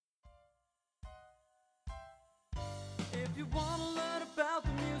about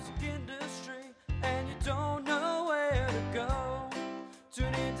the music industry and you don't know where to go,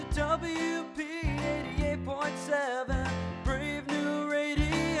 tune into WP 88.7 Brave New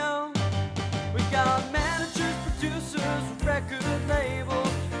Radio. We got managers, producers, record labels,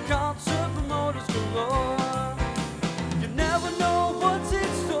 concert promoters galore. You never know what's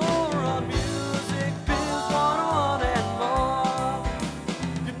in store on Music Biz 101 and more.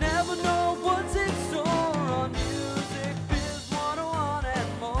 You never know what's in store on Music Biz 101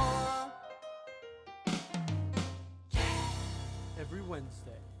 and more. Every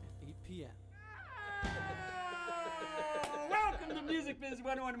Wednesday at 8 p.m. Welcome to Music Biz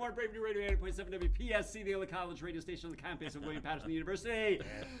 101 more Brave New Radio 8.7 WPSC, the only college radio station on the campus of William Patterson University.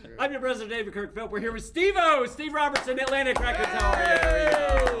 I'm your president, David Kirk Philp. We're here with Steve Robertson, Atlantic Records. How are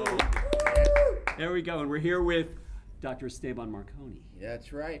you? There we go. And we're here with Dr. Esteban Marconi.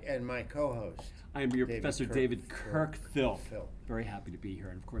 That's right, and my co-host. I am your Professor David Kirk Philp. Very happy to be here.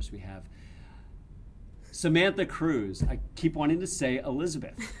 And of course we have Samantha Cruz. I keep wanting to say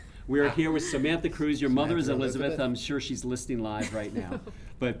Elizabeth. We are here with Samantha Cruz. Your mother is Elizabeth. I'm sure she's listening live right now.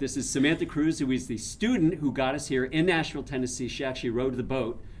 But this is Samantha Cruz, who is the student who got us here in Nashville, Tennessee. She actually rowed the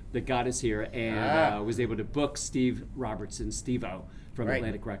boat that got us here and was able to book Steve Robertson, Steve-O, from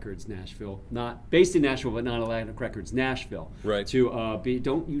Atlantic Records, Nashville. Not based in Nashville, but not Atlantic Records, Nashville. Right. To be,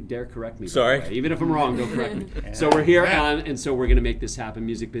 don't you dare correct me. Sorry. Even if I'm wrong, don't correct me. So we're here, and so we're going to make this happen,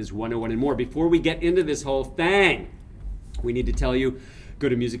 Music Biz 101 and more. Before we get into this whole thing, we need to tell you, go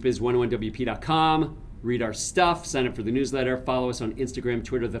to musicbiz101wp.com, read our stuff, sign up for the newsletter, follow us on Instagram,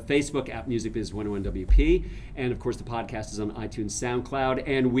 Twitter, the Facebook at musicbiz101wp, and of course the podcast is on iTunes, SoundCloud,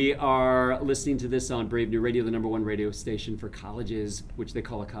 and we are listening to this on Brave New Radio, the #1 radio station for colleges, which they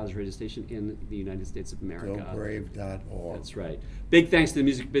call a college radio station in the United States of America. GoBrave.org. That's right. Big thanks to the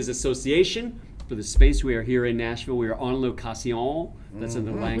Music Biz Association for the space. We are here in Nashville. We are en location. That's in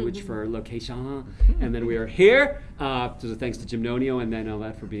the language for location. And then we are here. So thanks to Jim Nonio and then all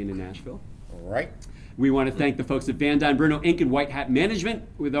that for being in Nashville. Right. We want to thank the folks at Van Dyne Bruno Inc. and White Hat Management.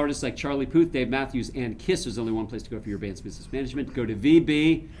 With artists like Charlie Puth, Dave Matthews, and Kiss, there's only one place to go for your band's business management. Go to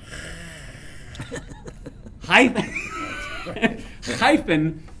VB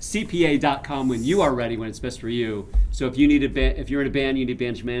CPA.com when you are ready, when it's best for you. So if you need if you're in a band, you need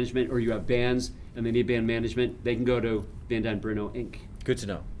band management, or you have bands and they need band management, they can go to Van Dyne Bruno Inc. Good to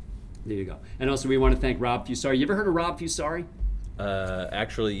know. There you go. And also we want to thank Rob Fusari. You ever heard of Rob Fusari?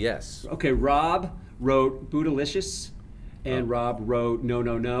 Actually, yes. Okay, Rob wrote Bootylicious, and Rob wrote No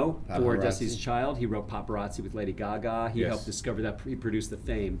No No for Destiny's Child. He wrote Paparazzi with Lady Gaga. He helped discover that. He produced The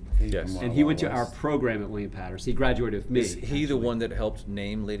Fame. Yes. And he went to our program at William Patterson. He graduated with me. Is he the one that helped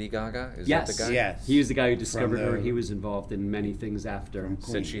name Lady Gaga? Is Yes. that the guy? Yes. He was the guy who discovered her. He was involved in many things after.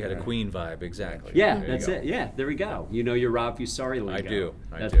 Said she had a Queen vibe, exactly. Yeah, There you that's go. it. Yeah, there we go. You know your Rob Fusari lingo.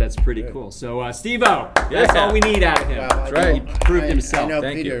 I do. That's pretty cool. So, Steve-O, that's all we need out of him. Well, right. He proved himself. I know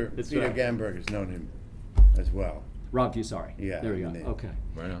Thank Peter you. Right. Gamberg has known him as well. Rob Fusari. Yeah, There we go. indeed. Okay.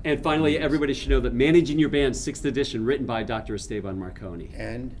 Right on. And finally, everybody should know that Managing Your Band 6th edition, written by Dr. Esteban Marconi,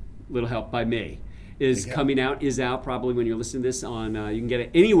 And little help by me, is Big help. coming out, is out probably when you're listening to this on, you can get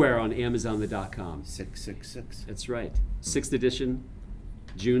it anywhere on Amazon.com. 666. That's right. 6th edition,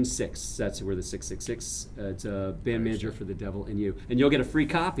 June 6th. That's where the 666. It's a band manager for The Devil and You. And you'll get a free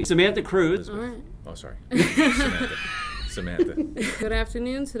copy. Samantha Cruz. Elizabeth. All right. Oh, sorry. Samantha. Good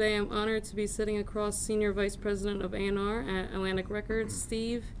afternoon. Today I'm honored to be sitting across Senior Vice President of A&R at Atlantic Records,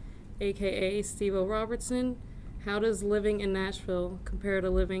 Steve, a.k.a. Steve-O Robertson. How does living in Nashville compare to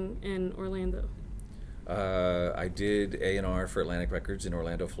living in Orlando? I did A&R for Atlantic Records in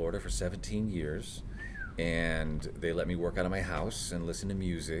Orlando, Florida for 17 years. And they let me work out of my house and listen to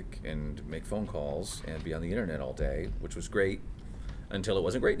music and make phone calls and be on the internet all day, which was great until it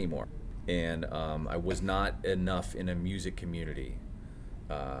wasn't great anymore. And I was not enough in a music community.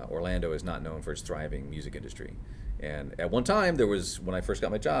 Orlando is not known for its thriving music industry. And at one time, there was, when I first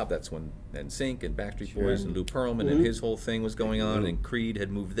got my job, that's when NSYNC and Backstreet Boys and Lou Pearlman and his whole thing was going on, and Creed had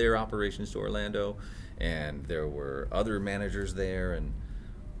moved their operations to Orlando, and there were other managers there, and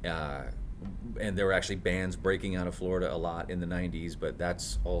there were actually bands breaking out of Florida a lot in the 90s, but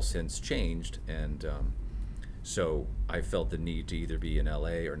that's all since changed, and so I felt the need to either be in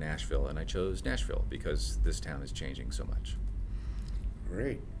LA or Nashville, and I chose Nashville because this town is changing so much.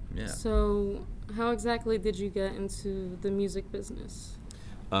 Great. Yeah. So how exactly did you get into the music business?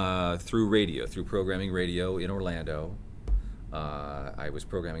 Through radio, through programming radio in Orlando. I was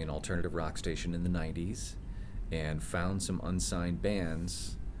programming an alternative rock station in the 90s and found some unsigned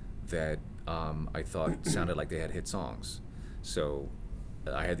bands that I thought sounded like they had hit songs. So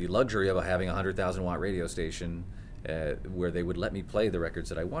I had the luxury of having a 100,000 watt radio station where they would let me play the records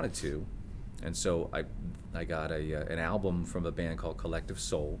that I wanted to. And so I got an album from a band called Collective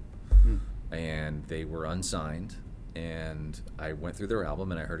Soul, and they were unsigned. And I went through their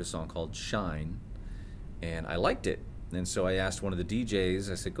album, and I heard a song called Shine, and I liked it. And so I asked one of the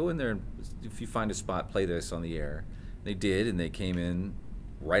DJs, I said, go in there, and if you find a spot, play this on the air. They did, and they came in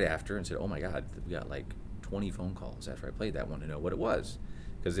right after and said, oh my God, we got like 20 phone calls after I played that one to know what it was.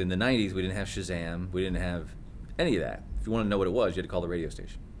 Because in the 90s, we didn't have Shazam, we didn't have any of that. If you want to know what it was, you had to call the radio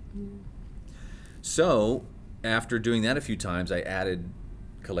station. So after doing that a few times, I added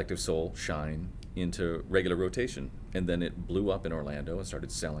Collective Soul, Shine, into regular rotation. And then it blew up in Orlando and started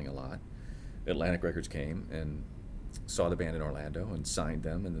selling a lot. Atlantic Records came and saw the band in Orlando and signed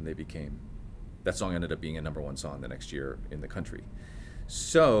them, and then they became, that song ended up being a #1 song the next year in the country.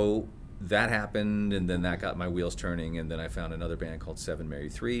 So that happened, and then that got my wheels turning, and then I found another band called 7 Mary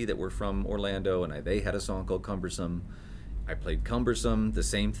 3 that were from Orlando, and they had a song called Cumbersome. I played Cumbersome, the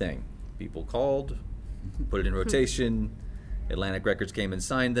same thing. People called, put it in rotation. Atlantic Records came and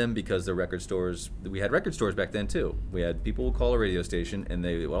signed them because the record stores, we had record stores back then too. We had people would call a radio station, and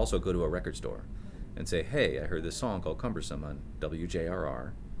they would also go to a record store and say, hey, I heard this song called Cumbersome on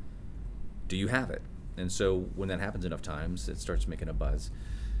WJRR. Do you have it? And so when that happens enough times, it starts making a buzz.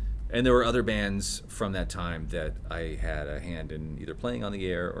 And there were other bands from that time that I had a hand in either playing on the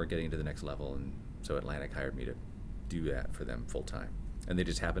air or getting to the next level, and so Atlantic hired me to do that for them full time. And they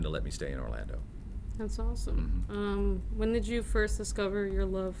just happened to let me stay in Orlando. That's awesome. When did you first discover your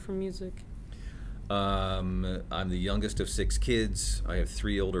love for music? I'm the youngest of 6 kids. I have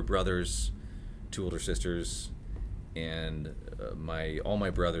 3 older brothers, 2 older sisters, and all my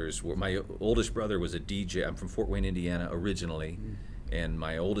brothers were. My oldest brother was a DJ. I'm from Fort Wayne, Indiana, originally, and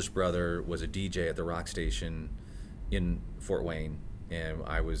my oldest brother was a DJ at the rock station in Fort Wayne, and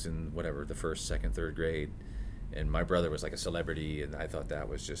I was in whatever the 1st, 2nd, 3rd grade, and my brother was like a celebrity, and I thought that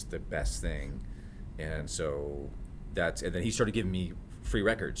was just the best thing. And so and then he started giving me free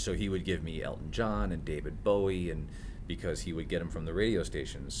records. So he would give me Elton John and David Bowie, and because he would get them from the radio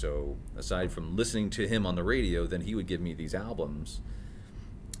stations. So aside from listening to him on the radio, then he would give me these albums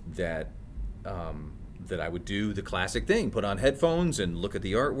that I would do the classic thing, put on headphones and look at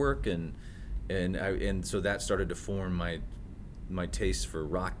the artwork, and so that started to form my taste for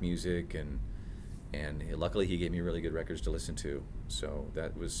rock music, and luckily he gave me really good records to listen to. So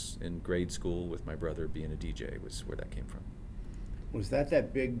that was in grade school with my brother being a DJ was where that came from. Was that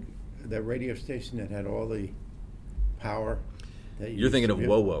radio station that had all the power? You're thinking of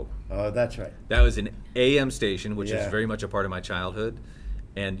WoWo. Oh, that's right. That was an AM station, which Yeah. is very much a part of my childhood.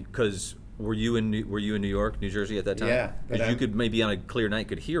 And because were you in New York, New Jersey at that time? Yeah, but Because you could maybe on a clear night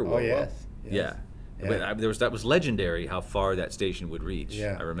could hear WoWo. Oh, yes. Yeah. Yeah. But that was legendary how far that station would reach.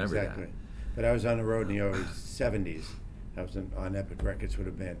 Yeah, I remember exactly. that. But I was on the road in the early 70s. I was on Epic Records with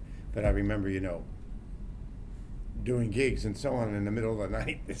a band. But I remember, doing gigs and so on in the middle of the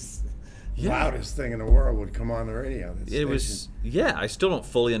night. This loudest thing in the world would come on the radio. It was, I still don't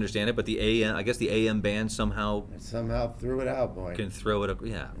fully understand it, but I guess the AM band somehow threw it out, boy. can throw it up,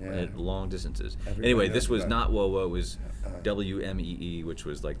 at long distances. Everybody Anyway, knows this was about not WoWo, it was WMEE, which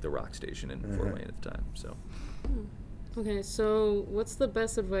was like the rock station in Fort Wayne at the time. So. Okay, so what's the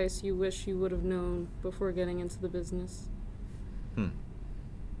best advice you wish you would have known before getting into the business?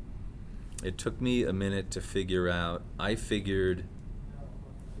 It took me a minute to figure out. I figured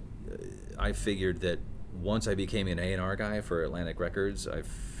that once I became an A&R guy for Atlantic Records, I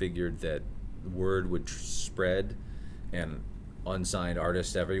figured that word would spread, and unsigned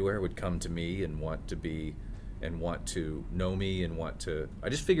artists everywhere would come to me and want to know me and I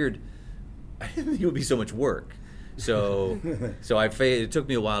just figured I didn't think it would be so much work. So it took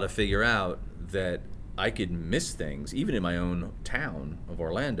me a while to figure out that I could miss things, even in my own town of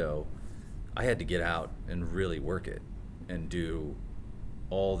Orlando. I had to get out and really work it and do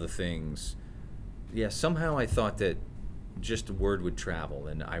all the things. Yeah, somehow I thought that just the word would travel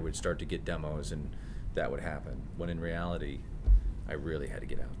and I would start to get demos and that would happen. When in reality, I really had to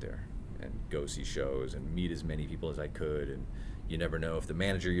get out there and go see shows and meet as many people as I could. And you never know if the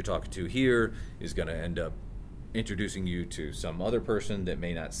manager you're talking to here is going to end up introducing you to some other person that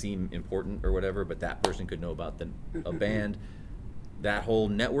may not seem important or whatever, but that person could know about a band. That whole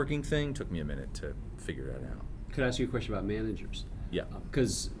networking thing took me a minute to figure that out. Could I ask you a question about managers? Yeah.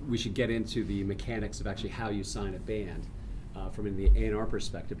 Because we should get into the mechanics of actually how you sign a band from the A&R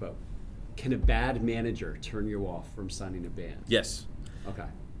perspective, but can a bad manager turn you off from signing a band? Yes. Okay.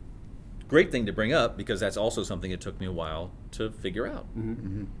 Great thing to bring up, because that's also something it took me a while to figure out.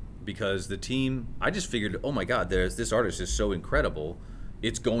 Because the team, I just figured, oh my God, this artist is so incredible,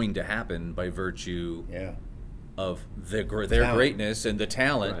 it's going to happen by virtue of their Talent. greatness and the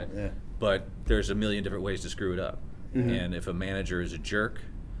talent, Right. Yeah. but there's a million different ways to screw it up. Mm-hmm. And if a manager is a jerk,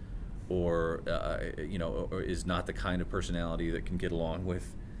 or or is not the kind of personality that can get along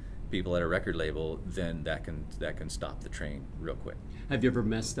with people at a record label, then that can stop the train real quick. Have you ever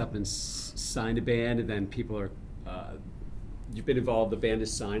messed up and signed a band, and then people are, you've been involved, the band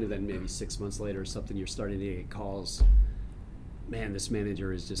is signed, and then maybe 6 months later or something, you're starting to get calls, man, this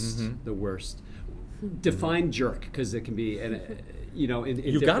manager is just the worst. Define jerk, because it can be,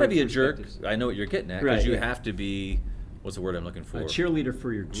 You've got to be a jerk. I know what you're getting at, because Right, you yeah. have to be, what's the word I'm looking for? A cheerleader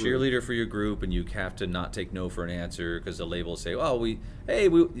for your group. Cheerleader for your group, and you have to not take no for an answer, because the label will say,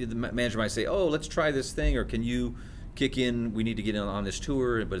 the manager might say, oh, let's try this thing, or can you kick in, we need to get in on this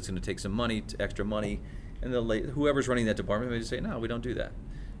tour, but it's going to take some money, extra money, and whoever's running that department may just say, no, we don't do that.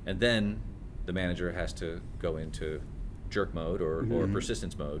 And then the manager has to go into jerk mode or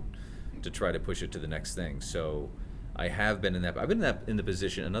persistence mode to try to push it to the next thing. So I've been in the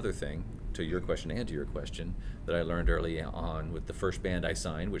position, another thing, to your question and to your question, that I learned early on with the first band I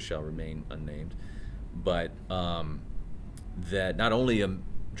signed, which shall remain unnamed, but that not only a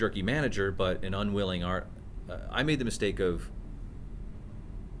jerky manager, but an unwilling art. I made the mistake of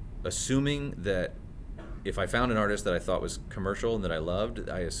assuming that if I found an artist that I thought was commercial and that I loved,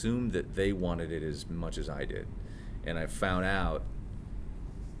 I assumed that they wanted it as much as I did. And I found out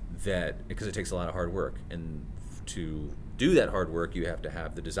that, because it takes a lot of hard work, and to do that hard work, you have to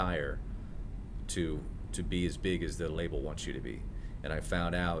have the desire to be as big as the label wants you to be. And I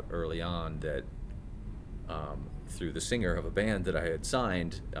found out early on that through the singer of a band that I had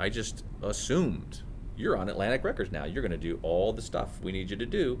signed, I just assumed, you're on Atlantic Records now, you're going to do all the stuff we need you to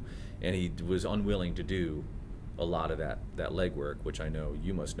do. And he was unwilling to do a lot of that legwork, which I know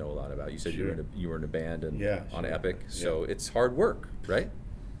you must know a lot about. You said Sure. you were in a band and on sure. Epic, so Yeah. it's hard work, right?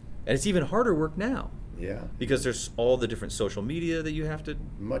 And it's even harder work now. Yeah. Because there's all the different social media that you have to.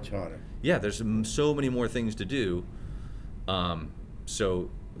 Much harder. Yeah, there's so many more things to do. So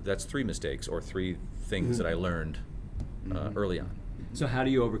that's 3 mistakes or 3 things that I learned early on. So how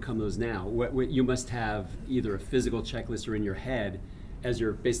do you overcome those now? What you must have either a physical checklist or in your head as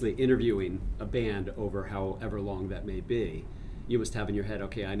you're basically interviewing a band over however long that may be. You must have in your head,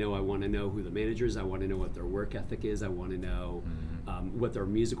 okay, I want to know who the manager is, I want to know what their work ethic is, I want to know what their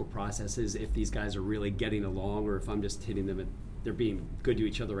musical process is, if these guys are really getting along, or if I'm just hitting them, they're being good to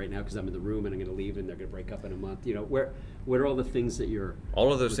each other right now because I'm in the room and I'm going to leave and they're going to break up in a month. What are all the things that you're...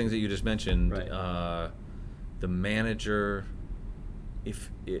 All of those things that you just mentioned, Right. The manager,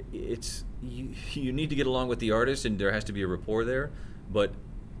 if it's you need to get along with the artist and there has to be a rapport there, but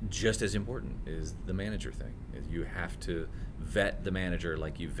just as important is the manager thing. You have to vet the manager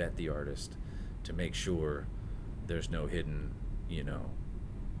like you vet the artist to make sure there's no hidden,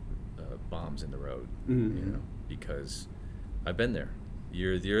 bombs in the road, because I've been there.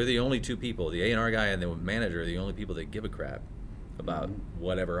 You're the only 2 people, the A&R guy and the manager are the only people that give a crap about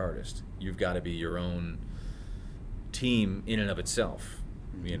whatever artist. You've got to be your own team in and of itself.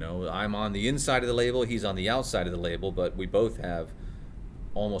 I'm on the inside of the label, he's on the outside of the label, but we both have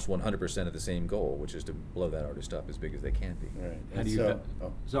almost 100% of the same goal, which is to blow that artist up as big as they can be. Right. How And do you...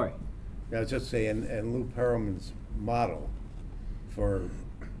 so, Sorry. I was just saying, and Lou Pearlman's model for,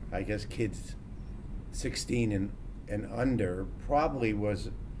 I guess, kids 16 and under probably was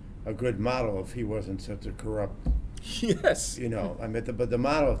a good model if he wasn't such a corrupt, Yes. but the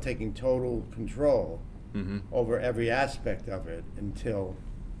model of taking total control over every aspect of it until,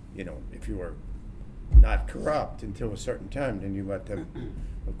 if you were not corrupt until a certain time, then you let them,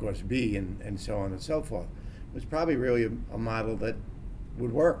 of course, be, and so on and so forth. It was probably really a model that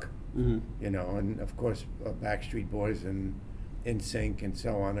would work, and of course, Backstreet Boys and NSYNC and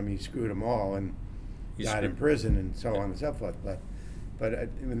so on. I mean, he screwed them all and got in prison and so on and so forth. But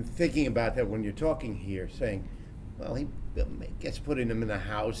I'm thinking about that when you're talking here, saying, well, he gets putting them in the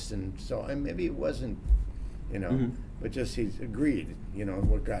house, and so and maybe it wasn't, but just he's agreed.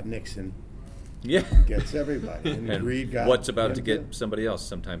 What got Nixon. Yeah. Gets everybody. And greed got what's about to him get too. somebody else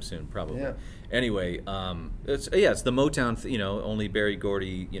sometime soon, probably. Yeah. Anyway, it's the Motown. Only Berry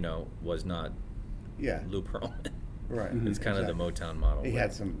Gordy, was not Yeah. Lou Pearlman. Right. It's kind of the Motown model. He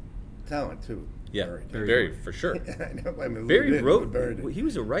had some talent too. Yeah, Barry. Barry for sure. I know. I mean, Lou Barry did, wrote. but Barry did. He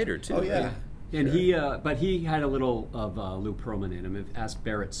was a writer too. Oh yeah. right? And Sure. but he had a little of Lou Pearlman in him. Ask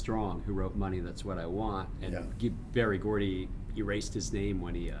Barrett Strong, who wrote "Money That's What I Want," and Barry Gordy erased his name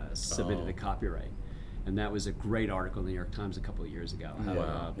when he submitted the copyright, and that was a great article in the New York Times a couple of years ago. How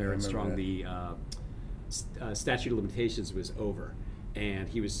Wow. Barrett Yeah, I Strong, remember the statute of limitations was over, and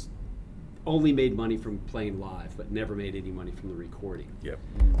he was only made money from playing live, but never made any money from the recording. Yep.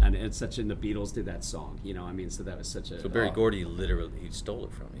 And it's such and the Beatles did that song, you know. I mean, so that was such a. So Berry Gordy literally he stole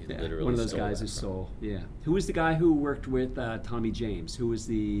it from. He literally one of those stole guys that who from. stole. Yeah. Who was the guy who worked with Tommy James? Who was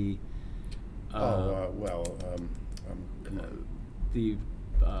the? Come on. The.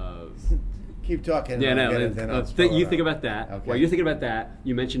 Keep talking. Yeah, and I'll no. get it, then I'll spell You it think out. about that. Okay. While you're thinking about that,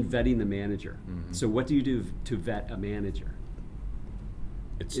 you mentioned vetting the manager. Mm-hmm. So what do you do to vet a manager?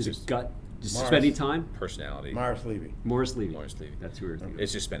 It's Is just it gut? Just Morris. spending time? personality. Morris Levy. Morris Levy. Morris Levy. That's who we were thinking.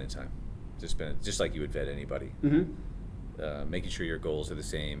 It's just spending time. Just like you would vet anybody. Mm-hmm. Making sure your goals are the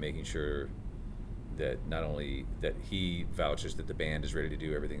same. Making sure that not only that he vouches that the band is ready to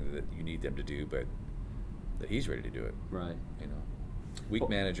do everything that you need them to do, but that he's ready to do it. Right. You know, weak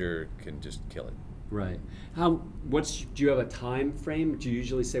manager can just kill it. Right. Do you have a time frame? Do you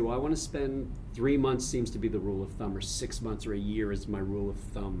usually say, well, I want to spend 3 months seems to be the rule of thumb, or 6 months or a year is my rule of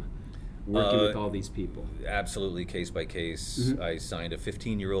thumb, working with all these people? Absolutely, case by case. Mm-hmm. I signed a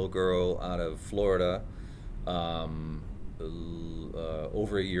 15-year-old girl out of Florida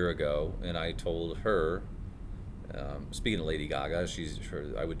over a year ago, and I told her, speaking of Lady Gaga,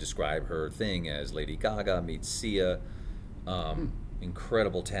 I would describe her thing as Lady Gaga meets Sia,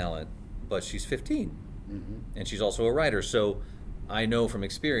 incredible talent, but she's 15, and she's also a writer. So I know from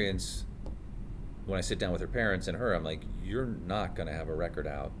experience, when I sit down with her parents and her, I'm like, you're not going to have a record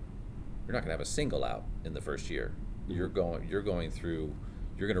out. You're not going to have a single out in the first year. You're going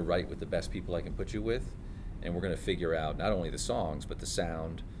to write with the best people I can put you with, and we're going to figure out not only the songs but the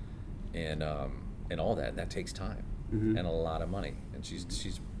sound and all that. And that takes time and a lot of money. And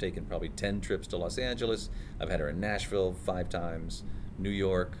she's taken probably 10 trips to Los Angeles. I've had her in Nashville 5 times, New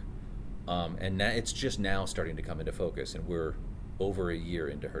York, and now it's just now starting to come into focus, and we're over a year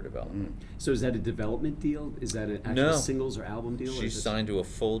into her development. So is that a development deal? Is that an actual No. singles or album deal? She signed to a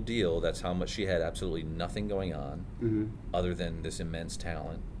full deal. That's how much she had. Absolutely nothing going on other than this immense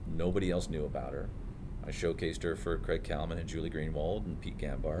talent. Nobody else knew about her. I showcased her for Craig Kalman and Julie Greenwald and Pete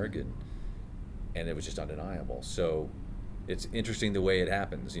Gambarg, and it was just undeniable. So it's interesting the way it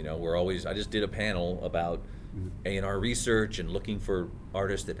happens. You know, I just did a panel about A&R research and looking for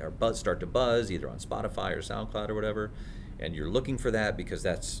artists that are start to buzz either on Spotify or SoundCloud or whatever. And you're looking for that because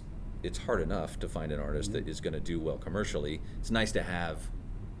it's hard enough to find an artist that is going to do well commercially. It's nice to have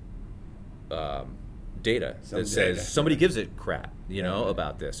data that says somebody gives a crap,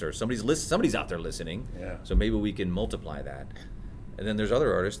 about this, or somebody's out there listening. Yeah. So maybe we can multiply that. And then there's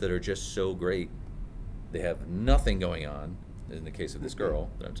other artists that are just so great, they have nothing going on. In the case of this girl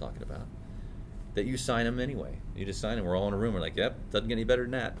that I'm talking about, that you sign them anyway. You just sign them. We're all in a room. We're like, yep, doesn't get any better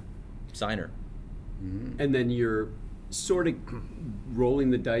than that. Sign her. And then you're sort of rolling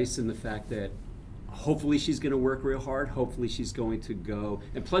the dice in the fact that hopefully she's going to work real hard. Hopefully she's going to go,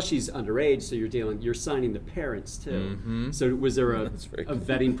 and plus she's underage, so you're signing the parents too. So was there a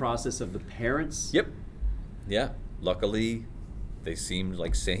vetting process of the parents? Yep. Yeah. Luckily, they seemed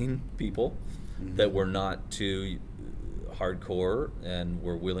like sane people that were not too hardcore and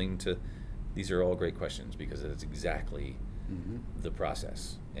were willing to. These are all great questions because it's exactly the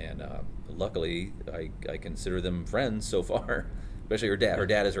process. And luckily, I consider them friends so far, especially her dad. Her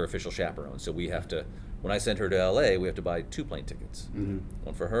dad is her official chaperone, so we have to, when I send her to LA, we have to buy 2 plane tickets.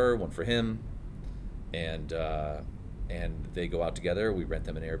 One for her, one for him, and they go out together. We rent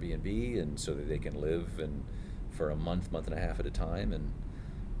them an Airbnb, and so that they can live for a month and a half at a time, and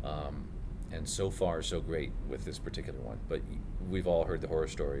so far so great with this particular one. But we've all heard the horror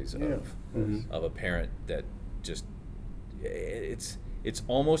stories of a parent that just it's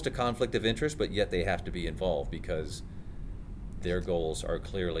almost a conflict of interest, but yet they have to be involved because their goals are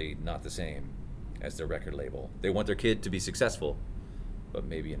clearly not the same as their record label. They want their kid to be successful, but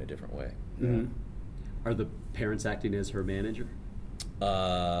maybe in a different way. Are the parents acting as her manager?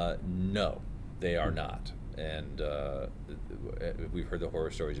 No, they are not. And we've heard the horror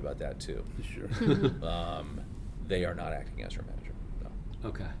stories about that too. Sure. They are not acting as her manager. No.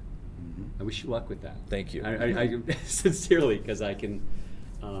 Okay. I wish you luck with that. Thank you. I sincerely, because I can.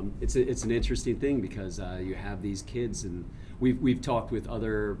 It's an interesting thing because you have these kids, and we've talked with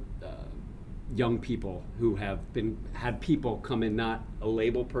other young people who have had people come in, not a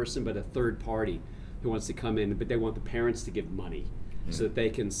label person, but a third party who wants to come in, but they want the parents to give money so that they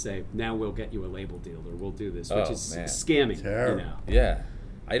can say, now we'll get you a label deal or we'll do this, which is scamming. Terrible. Yeah,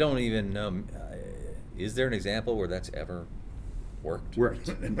 I don't even know. Is there an example where that's ever worked?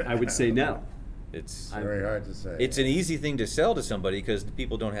 I would say no. It's very hard to say. It's an easy thing to sell to somebody because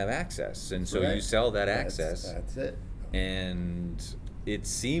people don't have access, and so you sell that access. That's it. And it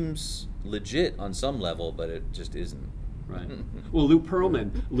seems legit on some level, but it just isn't. Right. Well, Lou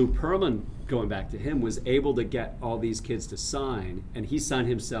Pearlman, going back to him, was able to get all these kids to sign, and he signed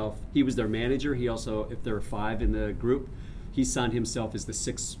himself. He was their manager. He also, if there were 5 in the group, he signed himself as the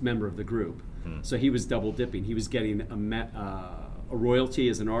 6th member of the group. So he was double dipping. He was getting a royalty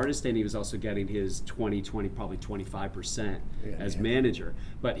as an artist, and he was also getting his 20, probably 25% as manager.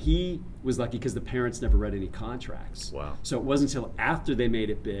 But he was lucky because the parents never read any contracts. Wow. So it wasn't until after they made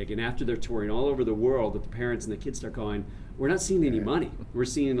it big and after they're touring all over the world that the parents and the kids start going, we're not seeing any money. We're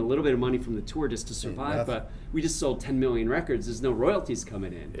seeing a little bit of money from the tour just to survive, but we just sold 10 million records. There's no royalties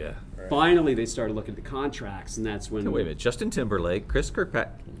coming in. Yeah. Right. Finally, they started looking at the contracts, and that's when... Wait a minute, Justin Timberlake, Chris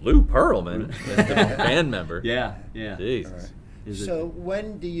Kirkpatrick, Lou Pearlman, as the band member. Yeah. Jesus. Right. Is So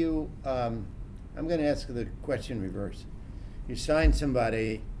when do you, I'm going to ask the question reverse. You sign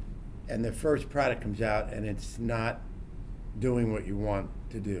somebody and the first product comes out and it's not doing what you want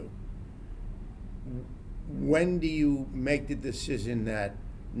to do. When do you make the decision that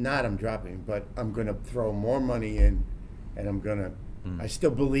not I'm dropping, but I'm going to throw more money in and I'm going to, I still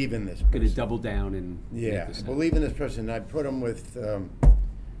believe in this person. going to double down and... Yeah, make I this happen. believe in this person. I put them with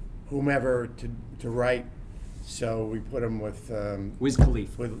whomever to write. So we put them with Wiz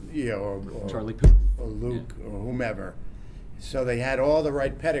Khalifa, or Charlie Puth. or Luke or whomever. So they had all the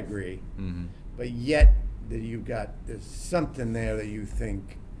right pedigree, Mm-hmm. but yet there's something there that you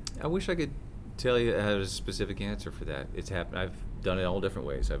think. I wish I could tell you I had a specific answer for that. It's happened. I've done it all different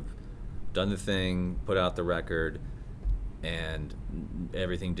ways. I've done the thing, put out the record, and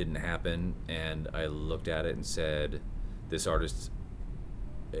everything didn't happen. And I looked at it and said, "This artist,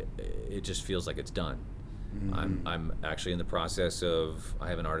 it just feels like it's done." Mm-hmm. I'm actually in the process of. I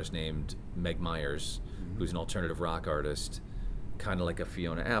have an artist named Meg Myers, who's an alternative rock artist, kind of like a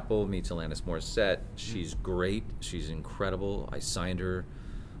Fiona Apple meets Alanis Morissette. She's great. She's incredible. I signed her,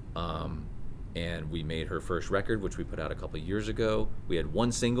 and we made her first record, which we put out a couple of years ago. We had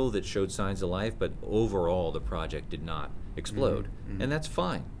one single that showed signs of life, but overall the project did not explode, and that's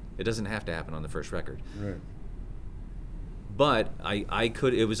fine. It doesn't have to happen on the first record. Right. But I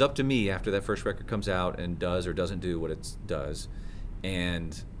could. It was up to me after that first record comes out and does or doesn't do what it does,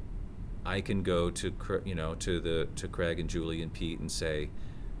 and I can go to to Craig and Julie and Pete and say,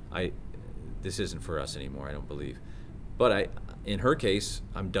 this isn't for us anymore. I don't believe. But in her case,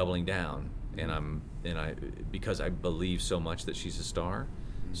 I'm doubling down, and because I believe so much that she's a star.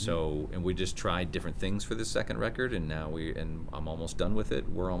 So, and we just tried different things for this second record, and now I'm almost done with it.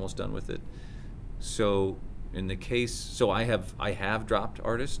 We're almost done with it. So. In the case, so I have dropped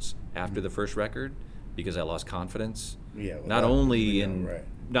artists after the first record because I lost confidence. Yeah. Well, not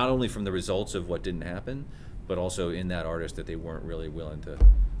only from the results of what didn't happen, but also in that artist that they weren't really willing to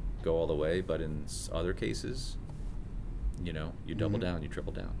go all the way. But in other cases, you double down, you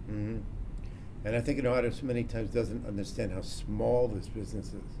triple down. Mm-hmm. And I think an artist many times doesn't understand how small this business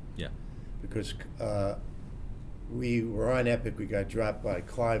is. Yeah. Because we were on Epic, we got dropped by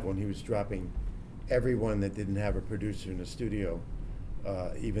Clive when he was dropping everyone that didn't have a producer in the studio,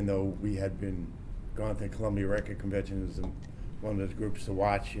 even though we had gone to Columbia Record Conventions and one of those groups to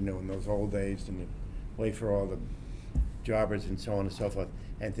watch, in those old days, and wait for all the jobbers and so on and so forth,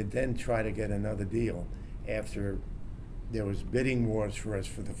 and to then try to get another deal after there was bidding wars for us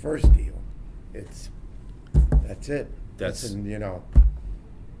for the first deal. That's it.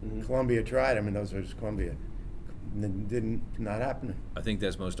 Columbia tried. I mean, those were Columbia. Not happening. I think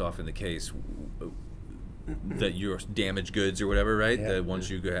that's most often the case. That you're damaged goods or whatever, right? Yeah. That once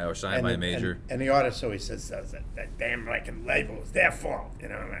you are signed by a major. And the artist always says that damn record label is their fault,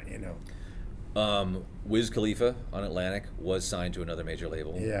 Wiz Khalifa on Atlantic was signed to another major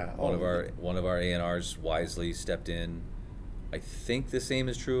label. Yeah. One of our A&Rs wisely stepped in. I think the same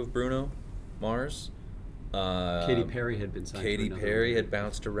is true of Bruno Mars. Katy Perry had been signed. Katy Perry had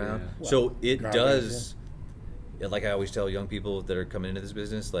bounced around. Yeah. So it Garbage, does. Like I always tell young people that are coming into this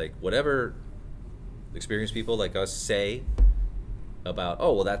business, like whatever experienced people like us say about,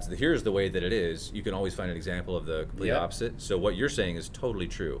 here's the way that it is, you can always find an example of the complete opposite. So what you're saying is totally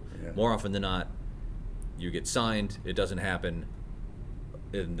true. Yeah. More often than not, you get signed, it doesn't happen,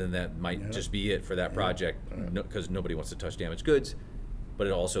 and then that might just be it for that project, because nobody wants to touch damaged goods. But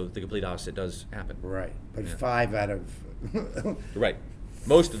it also, the complete opposite does happen. Right. But 5 out of Right.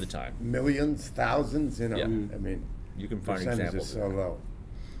 Most of the time. millions, thousands, Yeah. I mean, You can find percentages examples. so low.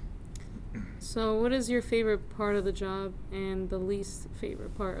 So, what is your favorite part of the job and the least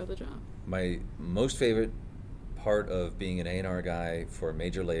favorite part of the job? My most favorite part of being an A&R guy for a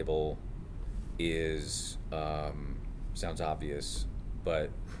major label is, sounds obvious, but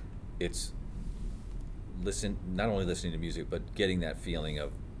it's not only listening to music, but getting that feeling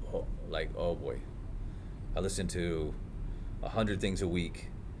of, oh boy. I listen to 100 things a week,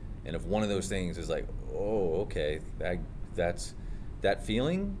 and if one of those things is like, oh, okay, that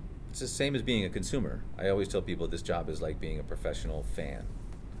feeling, it's the same as being a consumer. I always tell people this job is like being a professional fan,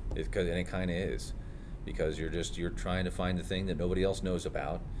 and it kind of is, because you're trying to find the thing that nobody else knows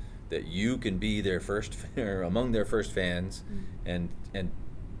about, that you can be their first or among their first fans, and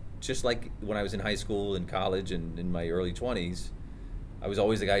just like when I was in high school and college and in my early 20s, I was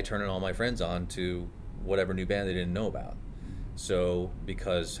always the guy turning all my friends on to whatever new band they didn't know about. So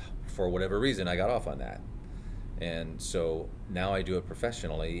because for whatever reason I got off on that. And so now I do it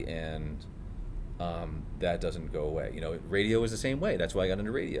professionally, and that doesn't go away. You know, radio is the same way. That's why I got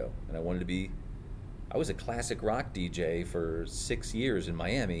into radio. And I was a classic rock DJ for 6 years in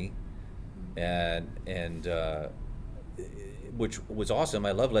Miami, and which was awesome.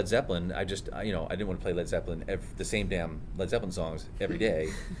 I love Led Zeppelin. I didn't want to play Led Zeppelin, the same damn Led Zeppelin songs every day,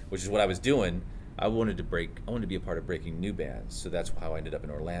 which is what I was doing. I wanted to be a part of breaking new bands. So that's how I ended up in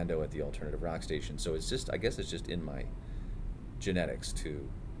Orlando at the alternative rock station. So I guess it's just in my genetics to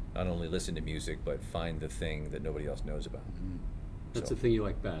not only listen to music, but find the thing that nobody else knows about. Mm-hmm. That's the thing you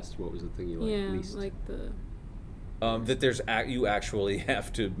like best. What was the thing you liked least? Yeah, like the... that you actually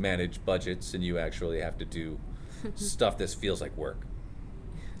have to manage budgets, and you actually have to do stuff that feels like work.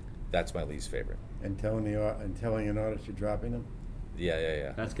 That's my least favorite. And telling an artist you're dropping them?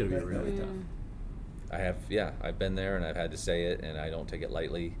 Yeah. That's going to be really tough. I've been there, and I've had to say it, and I don't take it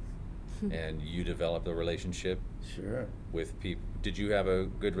lightly. And you develop a relationship with people. Did you have a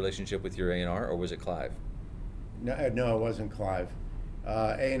good relationship with your A&R, or was it Clive? No, it wasn't Clive.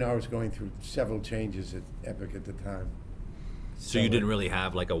 A&R was going through several changes at Epic at the time. So you didn't really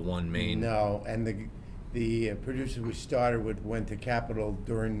have like a one main... No, and the producer we started with went to Capitol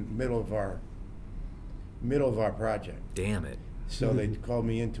during middle of our project. Damn it. So they called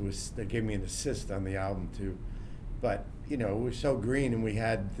me they gave me an assist on the album too. But, you know, it was so green, and we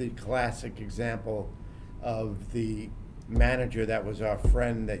had the classic example of the manager that was our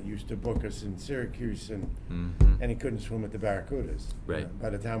friend that used to book us in Syracuse, and he couldn't swim with the Barracudas. Right.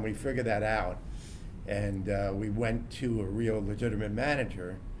 By the time we figured that out, and we went to a real legitimate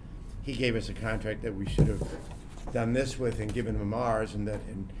manager, he gave us a contract that we should have done this with and given him ours,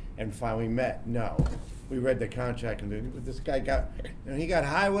 and finally met. No. We read the contract, and this guy he got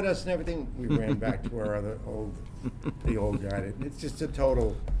high with us and everything. We ran back to our the old guy. It's just a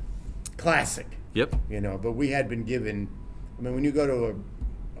total classic. Yep. You know, but we had been given, I mean, when you go to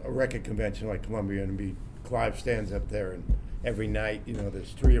a record convention like Columbia, and Clive stands up there, and every night, you know,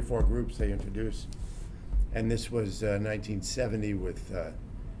 there's 3 or 4 groups they introduce. And this was 1970 with,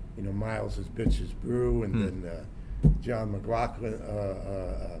 Miles's Bitches Brew, and then John McLaughlin,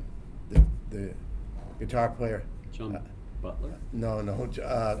 the guitar player. John Butler? No,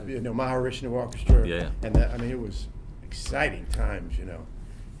 Maharishna Orchestra. Yeah. And it was exciting times, you know,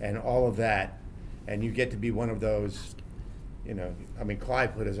 and all of that. And you get to be one of those, you know,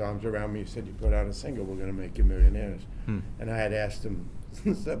 Clive put his arms around me. He said, "You put out a single, we're going to make you millionaires." And I had asked him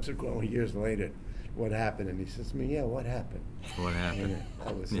subsequently, years later, what happened. And he says to me, "Yeah, what happened?" What happened? And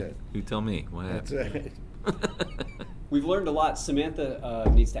that was it. You tell me. What happened? That's it. We've learned a lot. Samantha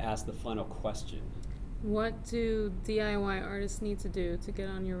needs to ask the final question. What do DIY artists need to do to get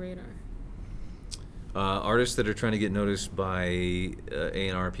on your radar? Artists that are trying to get noticed by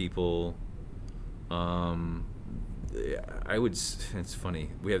A&R people, it's funny.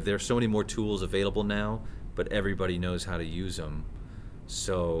 There's so many more tools available now, but everybody knows how to use them.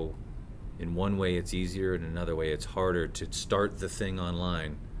 So in one way it's easier, in another way it's harder to start the thing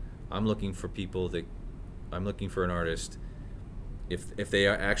online. I'm looking for an artist. If they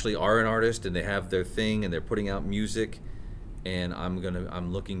actually are an artist and they have their thing and they're putting out music, and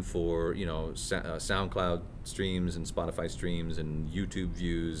I'm looking for, you know, SoundCloud streams and Spotify streams and YouTube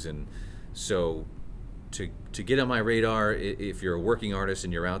views, and so to get on my radar, if you're a working artist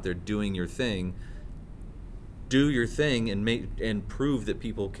and you're out there doing your thing, do your thing and prove that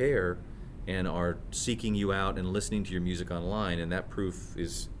people care and are seeking you out and listening to your music online, and that proof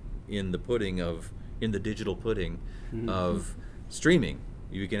is in the digital pudding of streaming.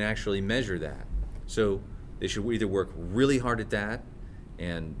 You can actually measure that. So they should either work really hard at that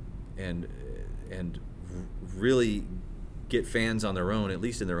and really get fans on their own, at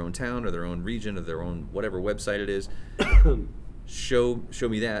least in their own town or their own region or their own whatever website it is. show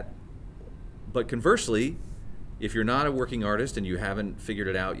me that. But conversely, if you're not a working artist and you haven't figured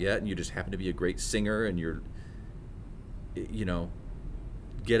it out yet, and you just happen to be a great singer, and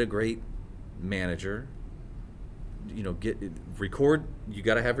get a great manager. Record. You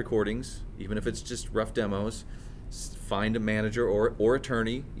got to have recordings, even if it's just rough demos. Find a manager or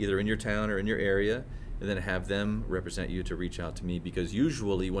attorney, either in your town or in your area, and then have them represent you to reach out to me, because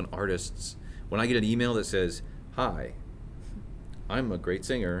usually when I get an email that says, "Hi, I'm a great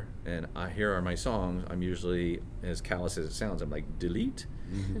singer and here are my songs," I'm usually, as callous as it sounds, I'm like, delete?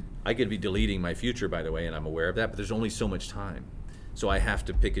 I could be deleting my future, by the way, and I'm aware of that, but there's only so much time. So I have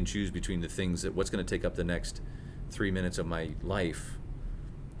to pick and choose between the things that, what's going to take up the next 3 minutes of my life.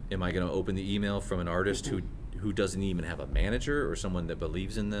 Am I going to open the email from an artist who doesn't even have a manager or someone that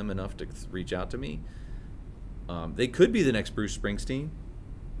believes in them enough to reach out to me? They could be the next Bruce Springsteen.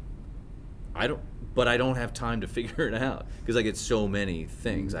 But I don't have time to figure it out because I get so many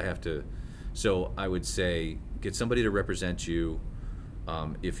things I have to. So I would say get somebody to represent you.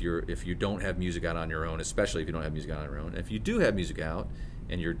 If you don't have music out on your own, especially if you don't have music out on your own. If you do have music out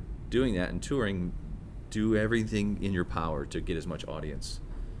and you're doing that and touring, do everything in your power to get as much audience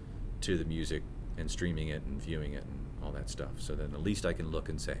to the music and streaming it and viewing it and all that stuff. So then at least I can look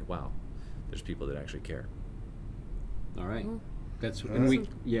and say, wow, there's people that actually care. All right. That's and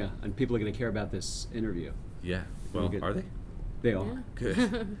and people are going to care about this interview. Yeah. Well, are they? They are.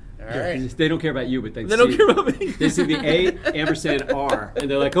 Good. All right. They don't care about you, but they don't care about me. They see the A&R,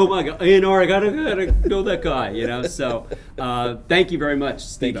 and they're like, "Oh my God, A&R! I gotta know that guy." You know. So, thank you very much,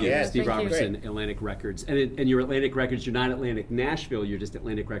 Steve. Thank you. Steve Thank you. Robertson, Atlantic Records, and you're Atlantic Records. You're not Atlantic Nashville. You're just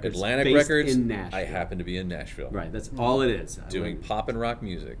Atlantic Records. Atlantic based Records. in Nashville. I happen to be in Nashville. Right. That's all it is. Doing pop and rock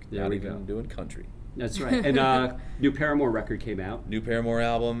music. There not we even go. doing country. That's right. And new Paramore record came out. New Paramore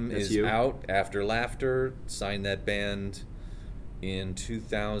album That's is you. out. After Laughter, signed that band in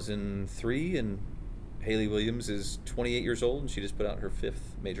 2003, and Hayley Williams is 28 years old, and she just put out her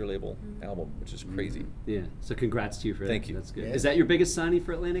 5th major label album, which is crazy. Yeah. So congrats to you for that. Thank you. That's good. Yeah. Is that your biggest signing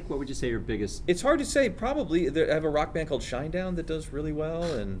for Atlantic? What would you say your biggest? It's hard to say. Probably I have a rock band called Shinedown that does really well,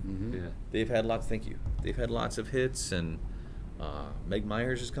 and Yeah. they've had lots. Thank you. They've had lots of hits, and Meg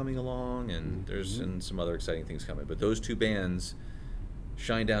Myers is coming along, and there's and some other exciting things coming. But those two bands,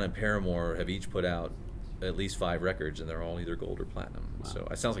 Shinedown and Paramore, have each put out at least 5 records, and they're all either gold or platinum. Wow. So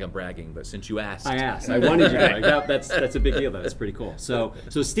it sounds like I'm bragging, but since you asked, I asked. I wanted you to. That's a big deal. That's pretty cool. So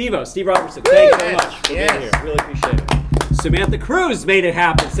Steve Robertson, thank you very much for being here. Really appreciate it. Samantha Cruz made it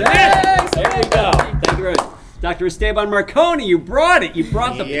happen. Samantha, there we go. Thank you very much. Dr. Esteban Marconi, you brought it. You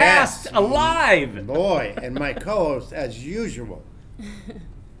brought the past alive. Boy, and my co-host, as usual,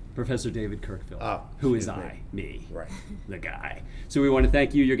 Professor David Kirkfield. Oh, who is excuse me? Right. The guy. So we want to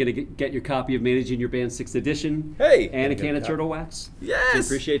thank you. You're going to get your copy of Managing Your Band 6th edition. Hey! And a can of turtle wax. Yes! We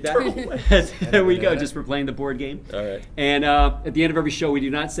appreciate that. Turtle wax. There we go, just for playing the board game. All right. And at the end of every show, we do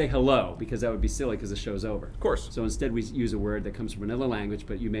not say hello, because that would be silly, because the show's over. Of course. So instead, we use a word that comes from another language,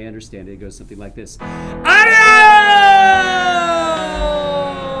 but you may understand it. It goes something like this.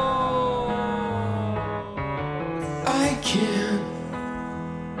 I can't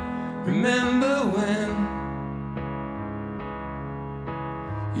remember when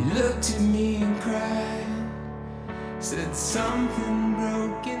you looked at me and cried, said something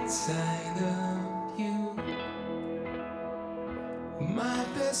broke inside of you. My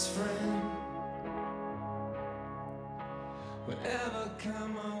best friend, whatever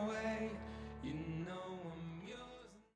come on.